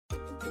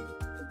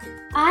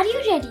Are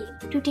you ready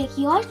to take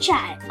your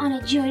child on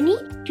a journey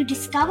to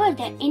discover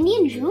their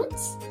Indian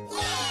roots?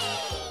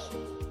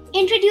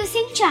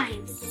 Introducing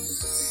Chimes,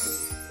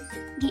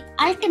 the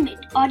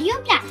ultimate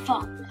audio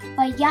platform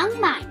for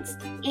young minds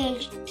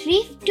aged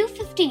 3 to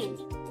 15.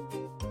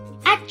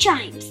 At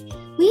Chimes,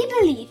 we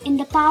believe in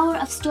the power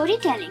of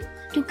storytelling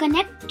to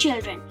connect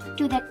children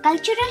to their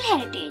cultural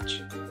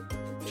heritage.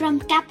 From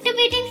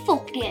captivating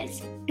folktales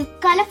to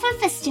colorful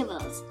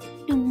festivals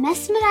to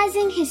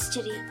mesmerizing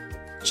history,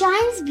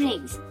 Chimes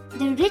brings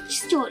the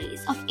rich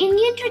stories of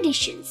Indian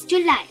traditions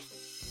to life.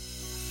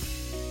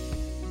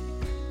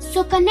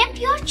 So connect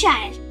your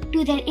child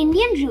to their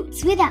Indian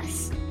roots with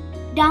us.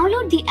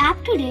 Download the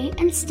app today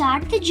and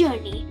start the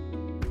journey.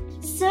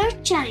 Search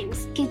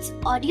Chimes Kids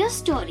Audio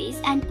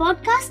Stories and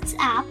Podcasts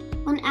app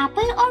on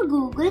Apple or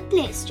Google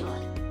Play Store.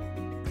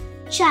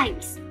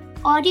 Chimes,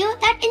 audio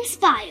that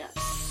inspires.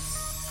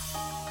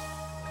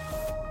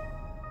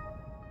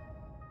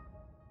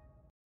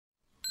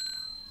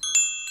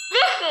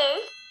 This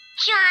is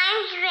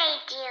Chimes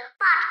Radio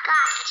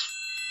Podcast.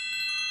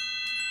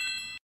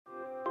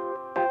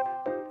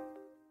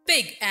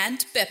 Pig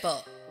and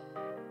Pepper.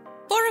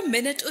 For a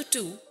minute or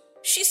two,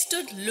 she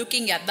stood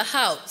looking at the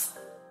house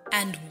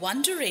and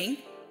wondering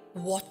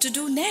what to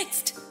do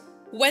next,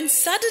 when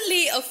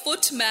suddenly a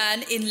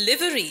footman in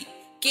livery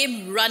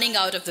came running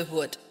out of the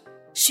wood.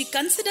 She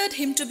considered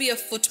him to be a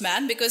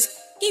footman because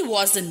he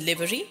was in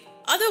livery.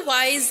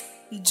 Otherwise,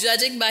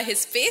 judging by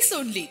his face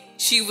only,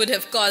 she would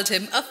have called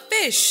him a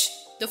fish.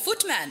 The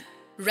footman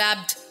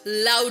rapped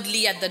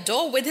loudly at the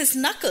door with his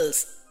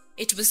knuckles.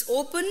 It was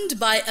opened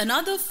by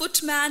another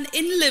footman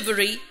in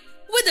livery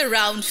with a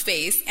round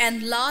face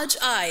and large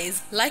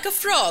eyes like a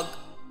frog.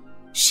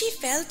 She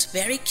felt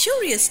very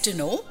curious to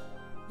know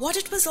what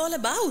it was all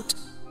about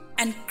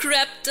and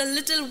crept a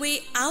little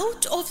way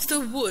out of the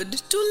wood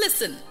to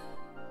listen.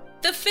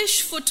 The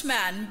fish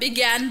footman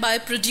began by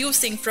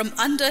producing from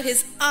under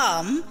his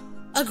arm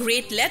a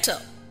great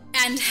letter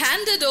and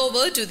handed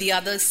over to the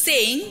other,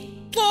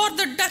 saying, "For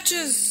the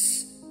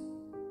Duchess,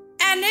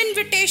 an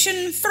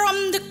invitation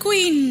from the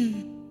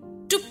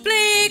Queen to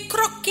play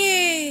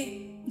croquet."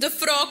 The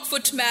frog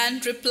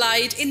footman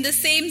replied in the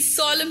same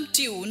solemn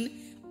tune,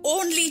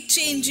 only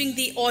changing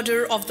the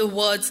order of the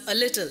words a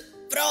little.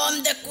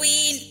 "From the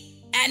Queen,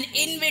 an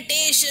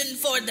invitation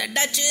for the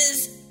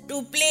Duchess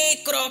to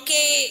play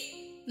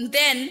croquet."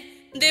 Then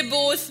they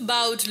both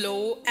bowed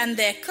low and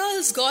their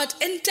curls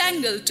got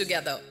entangled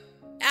together.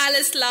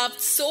 Alice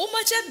laughed so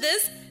much at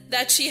this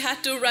that she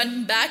had to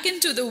run back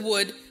into the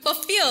wood for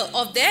fear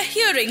of their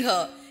hearing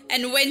her,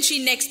 and when she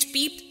next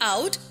peeped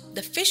out,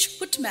 the fish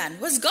footman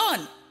was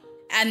gone,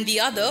 and the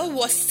other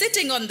was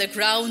sitting on the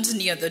ground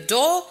near the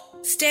door,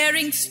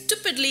 staring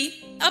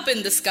stupidly up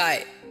in the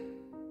sky.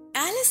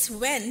 Alice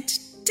went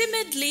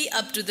timidly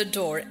up to the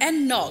door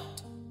and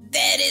knocked.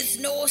 "There is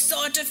no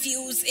sort of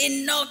use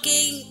in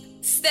knocking,"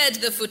 said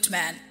the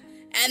footman,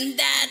 "and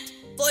that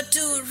for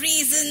two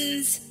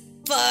reasons.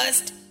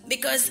 First,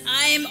 because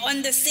I am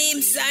on the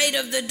same side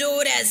of the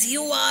door as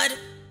you are.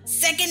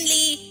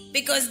 Secondly,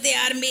 because they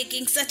are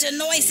making such a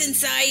noise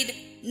inside,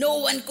 no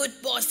one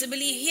could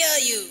possibly hear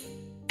you."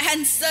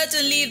 And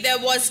certainly there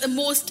was a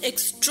most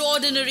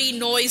extraordinary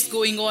noise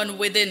going on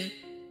within.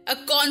 A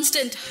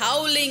constant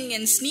howling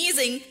and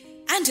sneezing,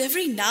 and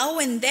every now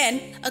and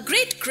then a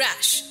great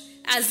crash,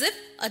 as if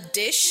a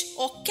dish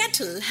or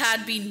kettle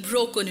had been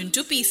broken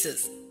into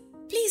pieces.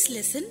 "Please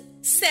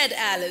listen," said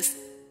Alice.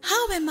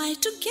 "How am I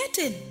to get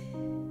in?"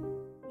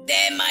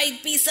 "There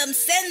might be some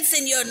sense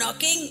in your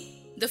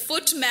knocking," the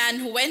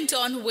footman went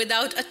on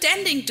without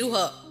attending to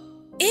her.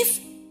 "If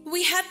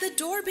we had the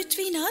door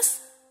between us,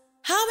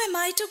 how am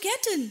I to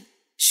get in?"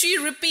 she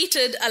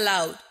repeated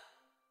aloud.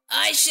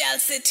 "I shall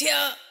sit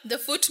here," the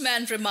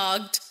footman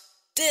remarked,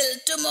 "till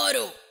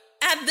tomorrow."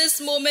 At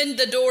this moment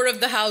the door of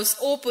the house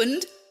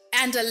opened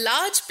and a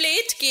large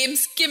plate came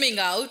skimming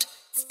out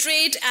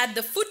straight at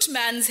the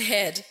footman's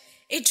head.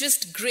 It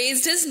just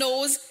grazed his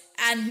nose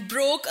and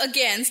broke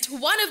against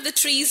one of the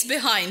trees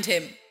behind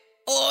him.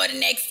 "Or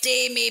next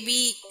day,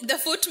 maybe," the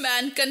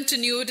footman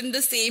continued in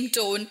the same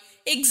tone,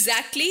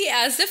 exactly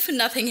as if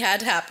nothing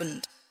had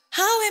happened.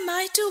 "How am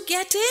I to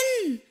get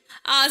in?"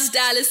 asked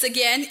Alice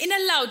again in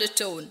a louder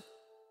tone.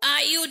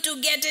 "Are you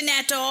to get in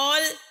at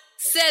all?"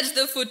 said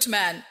the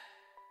footman.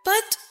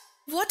 "But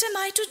what am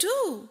I to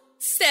do?"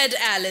 said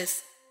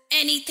Alice.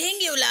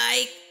 "Anything you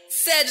like,"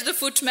 said the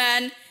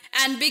footman,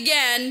 and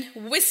began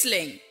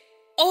whistling.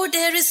 "Oh,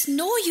 there is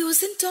no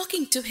use in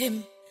talking to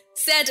him,"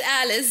 said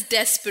Alice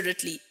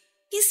desperately.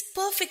 "He's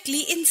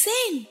perfectly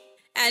insane."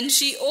 And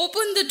she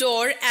opened the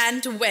door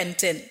and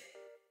went in.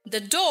 The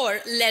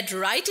door led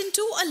right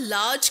into a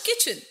large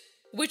kitchen,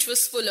 which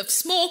was full of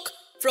smoke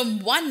from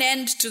one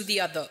end to the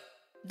other.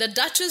 The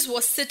Duchess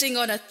was sitting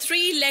on a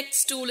three-legged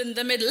stool in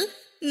the middle,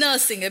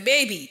 nursing a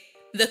baby.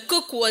 The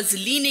cook was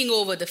leaning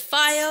over the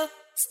fire,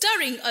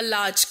 stirring a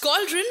large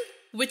cauldron,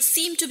 which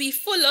seemed to be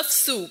full of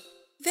soup.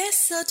 "There's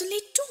certainly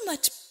too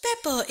much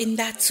pepper in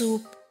that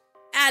soup,"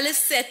 Alice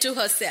said to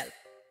herself,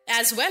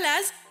 as well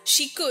as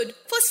she could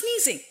for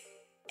sneezing.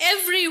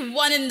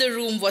 Everyone in the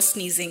room was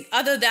sneezing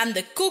other than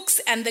the cooks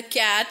and the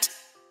cat,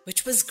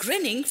 which was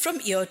grinning from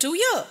ear to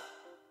ear.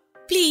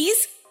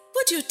 "Please,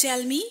 would you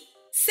tell me?"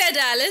 said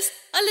Alice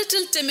a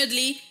little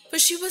timidly, for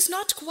she was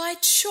not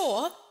quite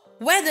sure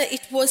whether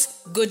it was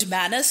good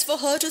manners for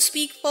her to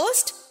speak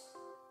first.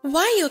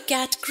 "Why your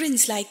cat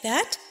grins like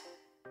that?"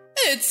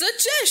 "It's a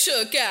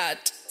Cheshire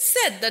cat,"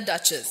 said the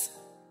Duchess.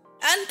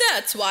 "And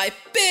that's why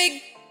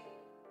Pig—"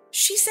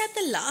 She said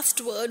the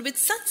last word with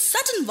such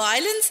sudden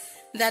violence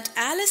that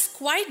Alice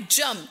quite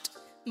jumped,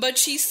 but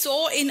she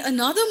saw in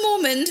another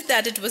moment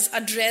that it was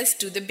addressed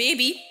to the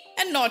baby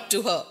and not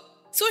to her.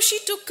 So she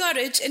took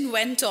courage and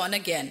went on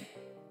again.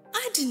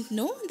 "I didn't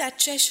know that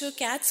Cheshire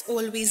cats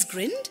always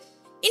grinned.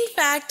 In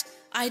fact,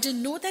 I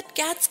didn't know that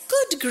cats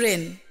could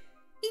grin."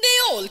 "They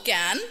all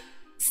can,"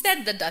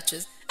 said the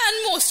Duchess,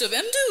 "and most of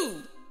them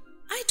do."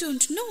 "I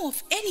don't know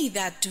of any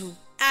that do,"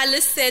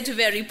 Alice said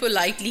very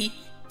politely,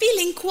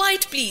 feeling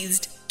quite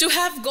pleased to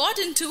have got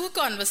into a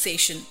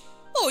conversation.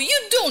 "Oh, you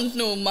don't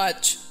know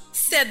much,"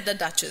 said the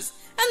Duchess,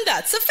 "and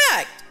that's a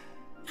fact."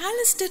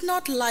 Alice did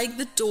not like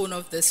the tone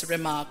of this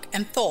remark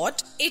and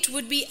thought it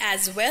would be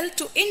as well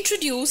to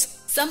introduce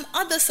some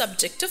other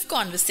subject of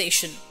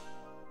conversation.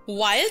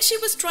 While she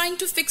was trying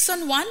to fix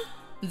on one,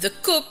 the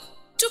cook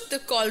took the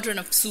cauldron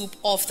of soup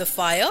off the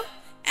fire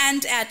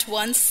and at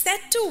once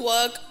set to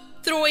work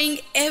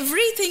throwing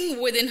everything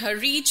within her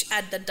reach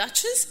at the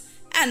Duchess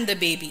and the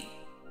baby.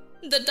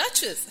 The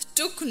Duchess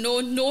took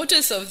no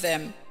notice of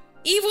them,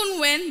 even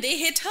when they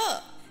hit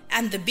her,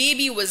 and the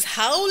baby was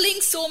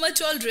howling so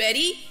much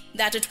already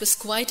that it was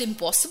quite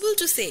impossible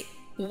to say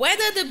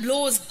whether the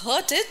blows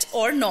hurt it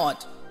or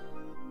not.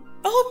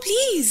 "Oh,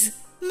 please,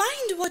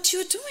 mind what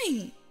you're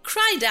doing,"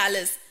 cried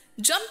Alice,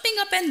 jumping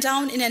up and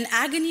down in an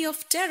agony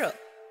of terror.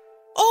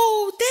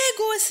 "Oh, there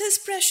goes his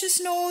precious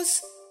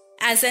nose,"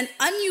 as an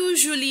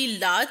unusually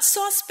large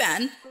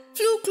saucepan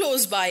flew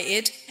close by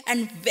it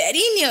and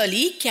very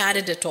nearly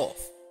carried it off.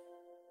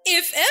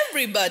 "If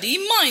everybody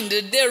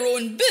minded their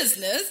own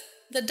business,"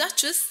 the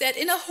Duchess said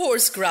in a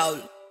hoarse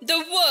growl, "the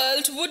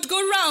world would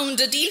go round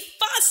a deal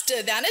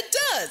faster than it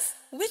does."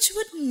 "Which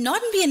would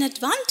not be an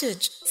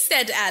advantage,"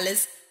 said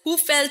Alice, who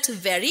felt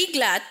very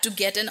glad to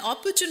get an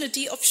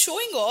opportunity of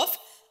showing off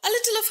a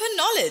little of her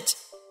knowledge.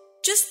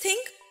 "Just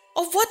think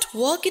of what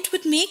work it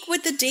would make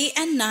with the day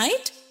and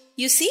night.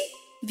 You see,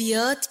 the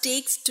earth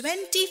takes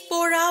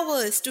 24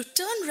 hours to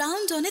turn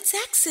round on its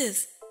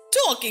axis."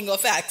 "Talking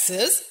of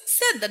axes,"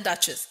 said the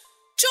Duchess,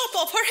 "chop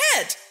off her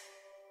head."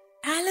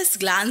 Alice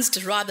glanced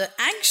rather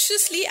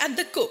anxiously at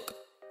the cook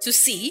to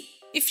see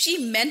if she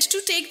meant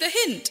to take the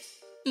hint,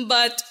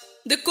 but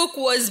the cook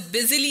was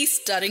busily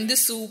stirring the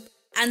soup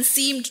and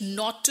seemed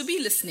not to be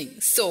listening,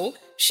 so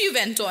she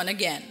went on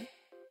again.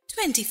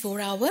 24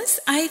 hours,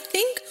 I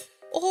think,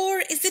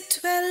 or is it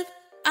 12?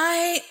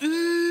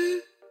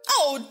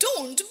 "Oh,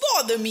 don't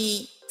bother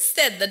me,"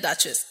 said the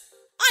Duchess.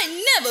 "I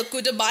never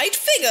could abide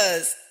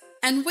figures."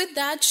 And with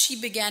that she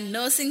began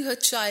nursing her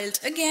child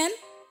again,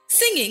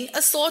 singing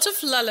a sort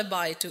of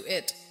lullaby to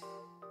it.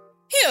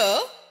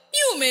 "Here,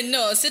 you may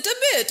nurse it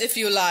a bit if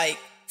you like,"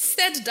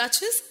 said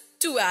Duchess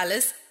to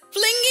Alice,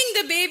 flinging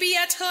the baby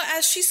at her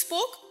as she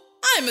spoke.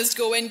 "I must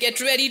go and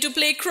get ready to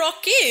play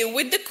croquet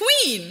with the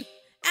Queen."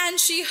 And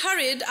she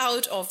hurried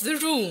out of the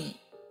room.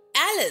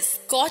 Alice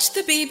caught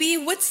the baby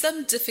with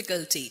some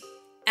difficulty,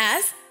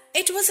 as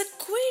it was a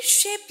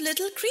queer-shaped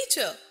little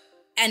creature,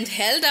 and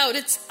held out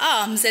its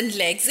arms and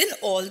legs in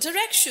all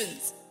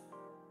directions.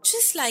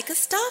 "Just like a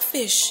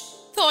starfish,"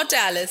 thought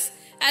Alice.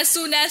 As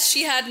soon as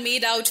she had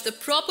made out the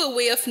proper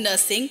way of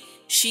nursing,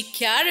 she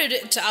carried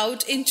it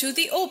out into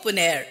the open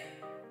air.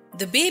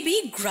 The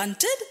baby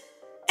grunted,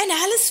 and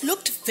Alice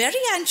looked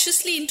very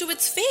anxiously into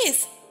its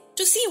face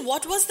to see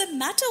what was the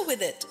matter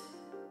with it.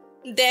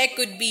 There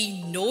could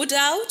be no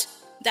doubt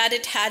that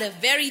it had a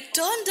very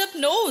turned-up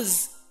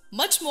nose,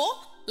 much more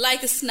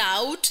like a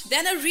snout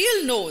than a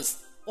real nose.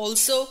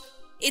 Also,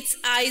 its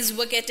eyes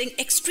were getting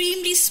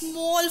extremely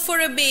small for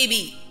a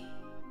baby.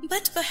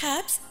 But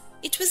perhaps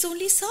it was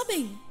only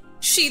sobbing,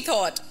 she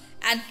thought,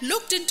 and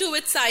looked into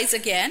its eyes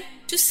again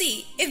to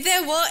see if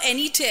there were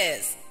any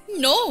tears.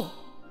 No,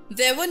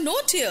 there were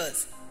no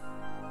tears.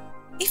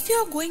 "If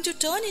you're going to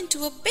turn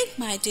into a pig,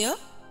 my dear,"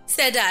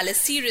 said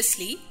Alice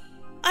seriously,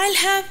 "I'll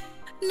have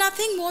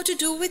nothing more to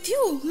do with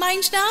you,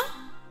 mind now."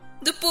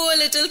 The poor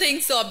little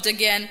thing sobbed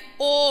again,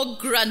 or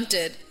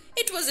grunted.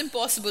 It was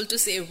impossible to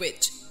say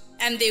which,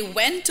 and they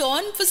went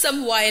on for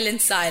some while in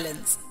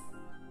silence.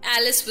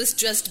 Alice was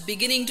just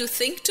beginning to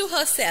think to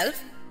herself,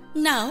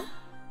 "Now,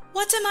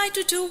 what am I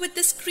to do with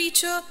this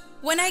creature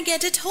when I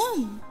get it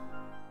home?"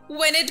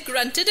 when it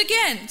grunted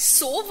again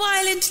so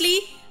violently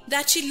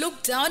that she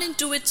looked down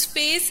into its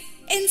face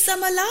in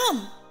some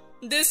alarm.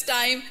 This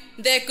time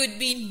there could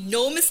be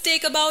no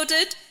mistake about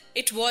it.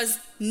 It was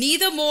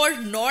neither more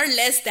nor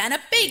less than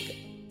a pig,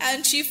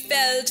 and she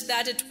felt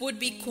that it would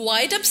be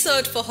quite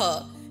absurd for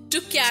her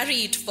to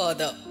carry it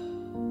further.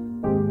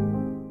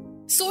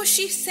 So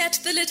she set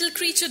the little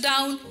creature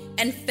down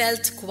and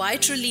felt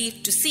quite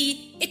relieved to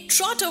see it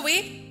trot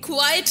away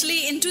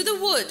quietly into the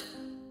wood.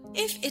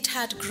 If it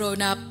had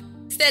grown up,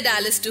 said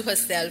Alice to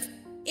herself,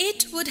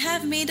 it would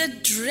have made a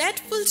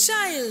dreadful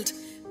child,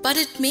 but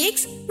it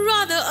makes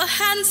rather a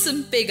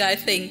handsome pig, I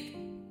think.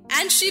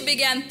 And she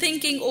began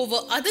thinking over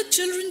other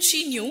children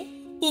she knew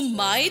who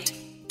might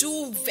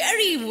do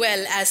very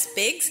well as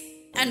pigs,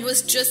 and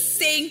was just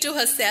saying to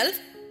herself,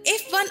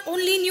 if one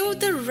only knew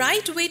the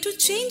right way to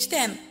change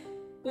them,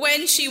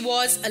 when she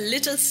was a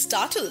little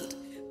startled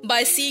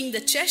by seeing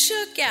the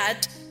Cheshire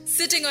Cat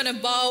sitting on a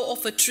bough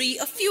of a tree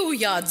a few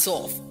yards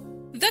off.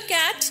 The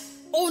cat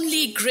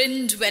only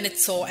grinned when it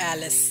saw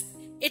Alice.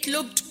 It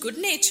looked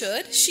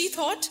good-natured, she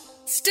thought.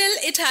 Still,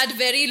 it had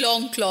very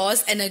long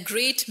claws and a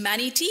great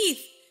many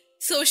teeth,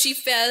 so she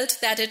felt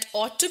that it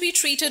ought to be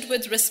treated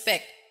with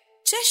respect.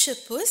 Cheshire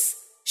Puss,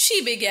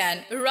 she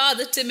began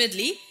rather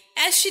timidly,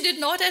 as she did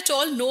not at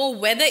all know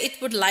whether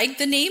it would like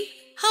the name.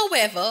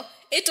 However,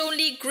 it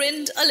only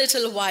grinned a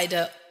little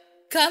wider.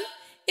 Come,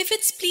 if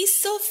it's pleased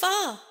so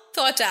far,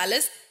 thought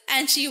Alice,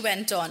 and she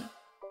went on.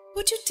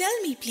 Would you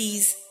tell me,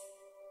 please,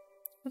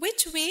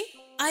 which way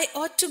I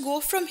ought to go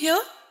from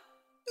here?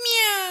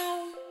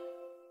 Meow.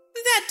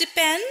 That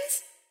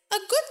depends a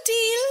good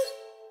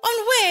deal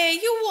on where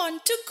you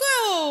want to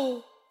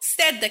go,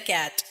 said the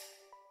cat.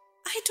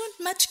 I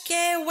don't much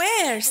care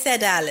where,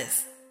 said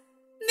Alice.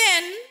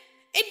 Then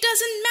it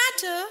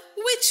doesn't matter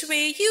which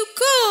way you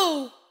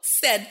go,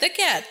 said the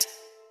cat.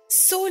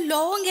 So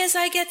long as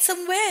I get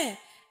somewhere,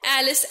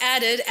 Alice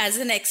added as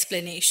an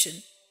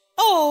explanation.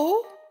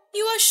 Oh,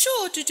 you are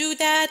sure to do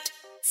that,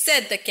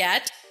 said the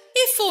cat,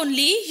 if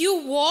only you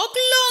walk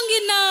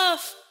long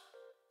enough.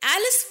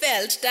 Alice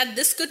felt that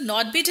this could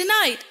not be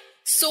denied,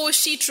 so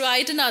she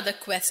tried another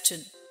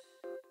question.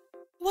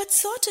 What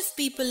sort of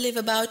people live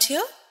about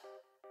here?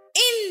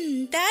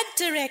 In that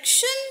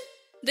direction,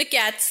 the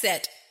cat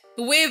said,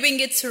 waving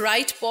its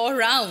right paw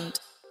round,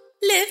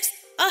 lives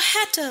a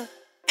hatter,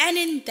 and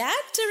in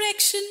that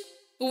direction,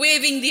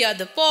 waving the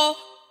other paw,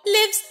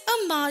 lives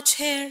a March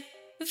hare.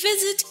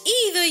 Visit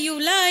either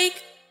you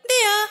like,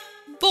 they are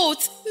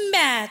both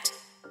mad.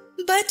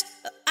 But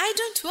I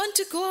don't want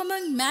to go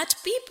among mad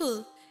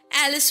people,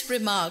 Alice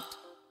remarked.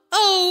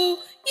 Oh,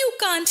 you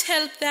can't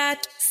help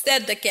that,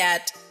 said the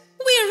cat.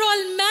 We're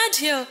all mad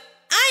here.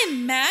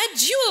 I'm mad,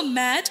 you're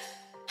mad.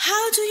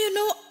 How do you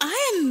know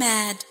I am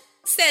mad?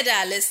 Said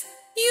Alice.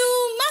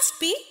 You must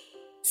be,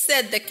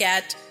 said the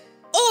cat.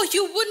 Oh,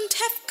 you wouldn't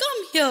have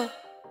come here.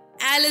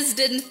 Alice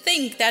didn't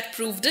think that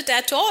proved it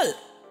at all.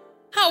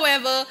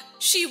 However,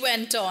 she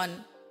went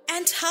on.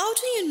 And how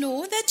do you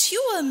know that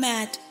you are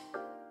mad?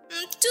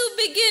 To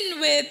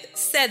begin with,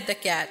 said the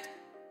cat,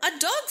 a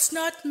dog's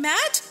not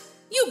mad.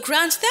 You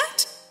grant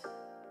that?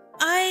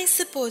 I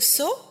suppose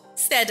so,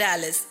 said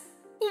Alice.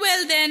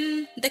 Well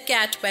then, the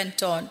cat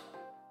went on.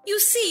 You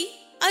see,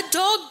 a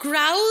dog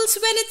growls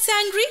when it's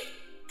angry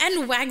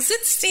and wags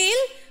its tail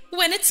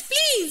when it's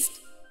pleased.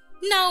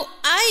 Now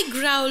I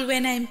growl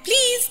when I'm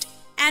pleased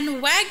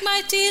and wag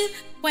my tail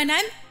when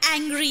I'm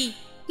angry.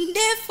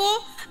 Therefore,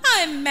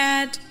 I'm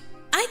mad.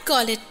 I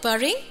call it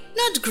purring,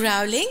 not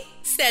growling,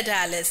 said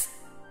Alice.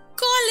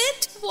 Call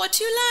it what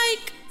you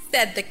like,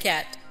 said the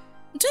cat.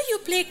 Do you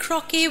play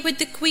croquet with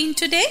the Queen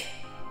today?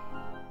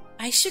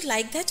 I should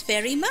like that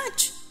very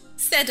much,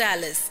 said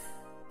Alice.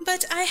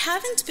 But I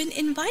haven't been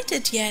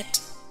invited yet.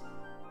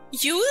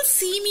 You'll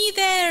see me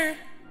there,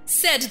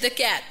 said the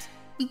cat.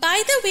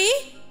 By the way,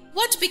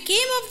 what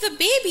became of the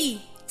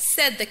baby?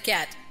 Said the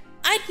cat.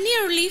 I'd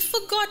nearly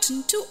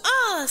forgotten to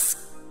ask.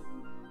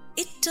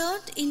 It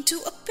turned into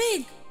a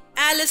pig,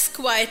 Alice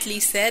quietly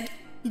said,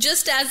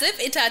 just as if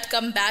it had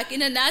come back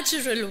in a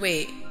natural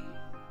way.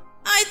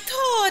 I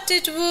thought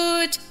it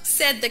would,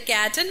 said the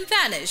cat and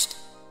vanished.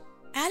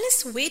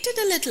 Alice waited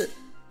a little,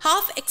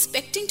 half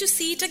expecting to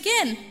see it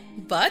again,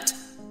 but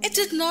it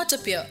did not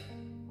appear.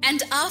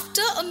 And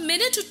after a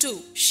minute or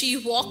two, she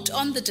walked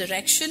on the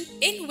direction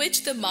in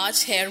which the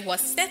March hare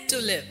was said to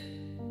live.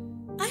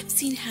 I've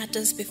seen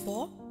hatters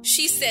before,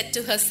 she said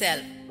to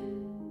herself.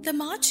 The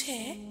March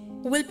hare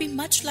will be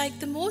much like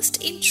the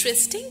most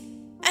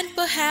interesting, and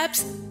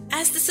perhaps,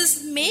 as this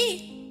is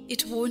May,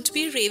 it won't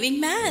be raving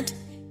mad.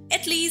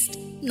 At least,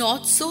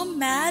 not so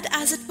mad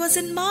as it was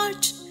in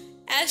March.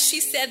 As she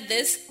said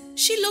this,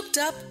 she looked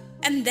up,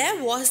 and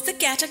there was the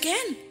cat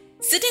again,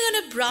 sitting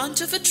on a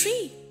branch of a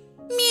tree.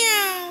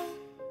 Meow.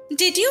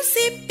 Did you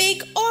say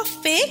pig or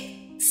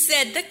fig?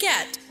 Said the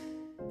cat.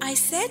 I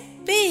said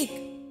pig,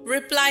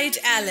 replied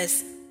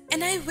Alice,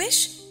 and I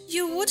wish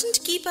you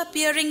wouldn't keep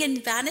appearing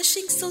and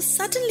vanishing so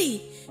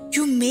suddenly.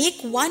 You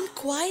make one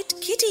quite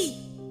giddy.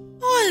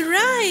 All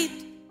right,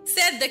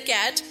 said the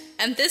cat,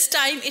 and this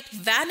time it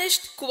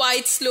vanished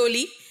quite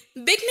slowly,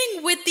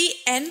 beginning with the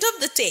end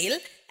of the tail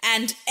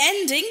and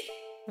ending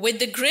with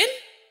the grin,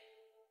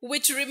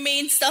 which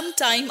remained some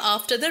time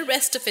after the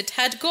rest of it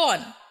had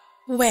gone.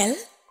 Well,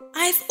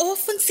 I've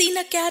often seen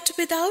a cat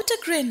without a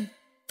grin,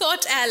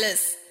 thought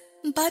Alice.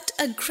 But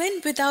a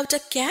grin without a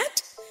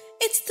cat?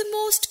 It's the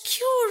most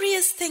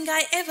curious thing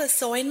I ever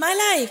saw in my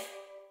life.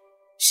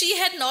 She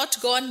had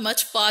not gone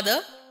much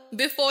farther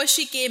before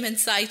she came in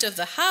sight of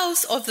the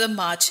house of the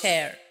March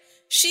hare.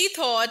 She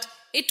thought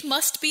it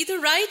must be the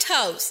right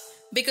house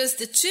because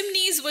the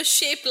chimneys were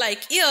shaped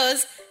like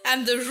ears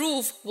and the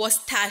roof was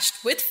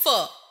thatched with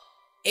fur.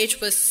 It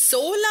was so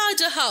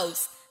large a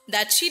house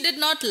that she did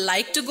not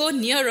like to go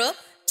nearer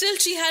till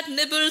she had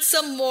nibbled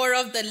some more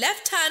of the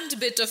left-hand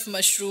bit of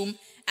mushroom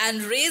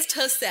and raised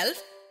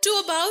herself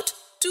to about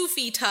 2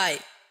 feet high.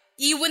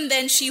 Even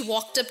then she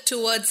walked up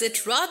towards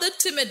it rather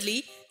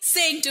timidly,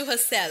 saying to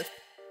herself,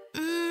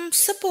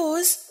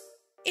 Suppose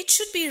it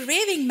should be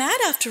raving mad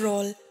after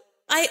all.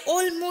 I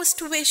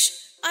almost wish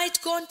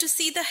I'd gone to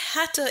see the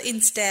Hatter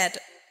instead.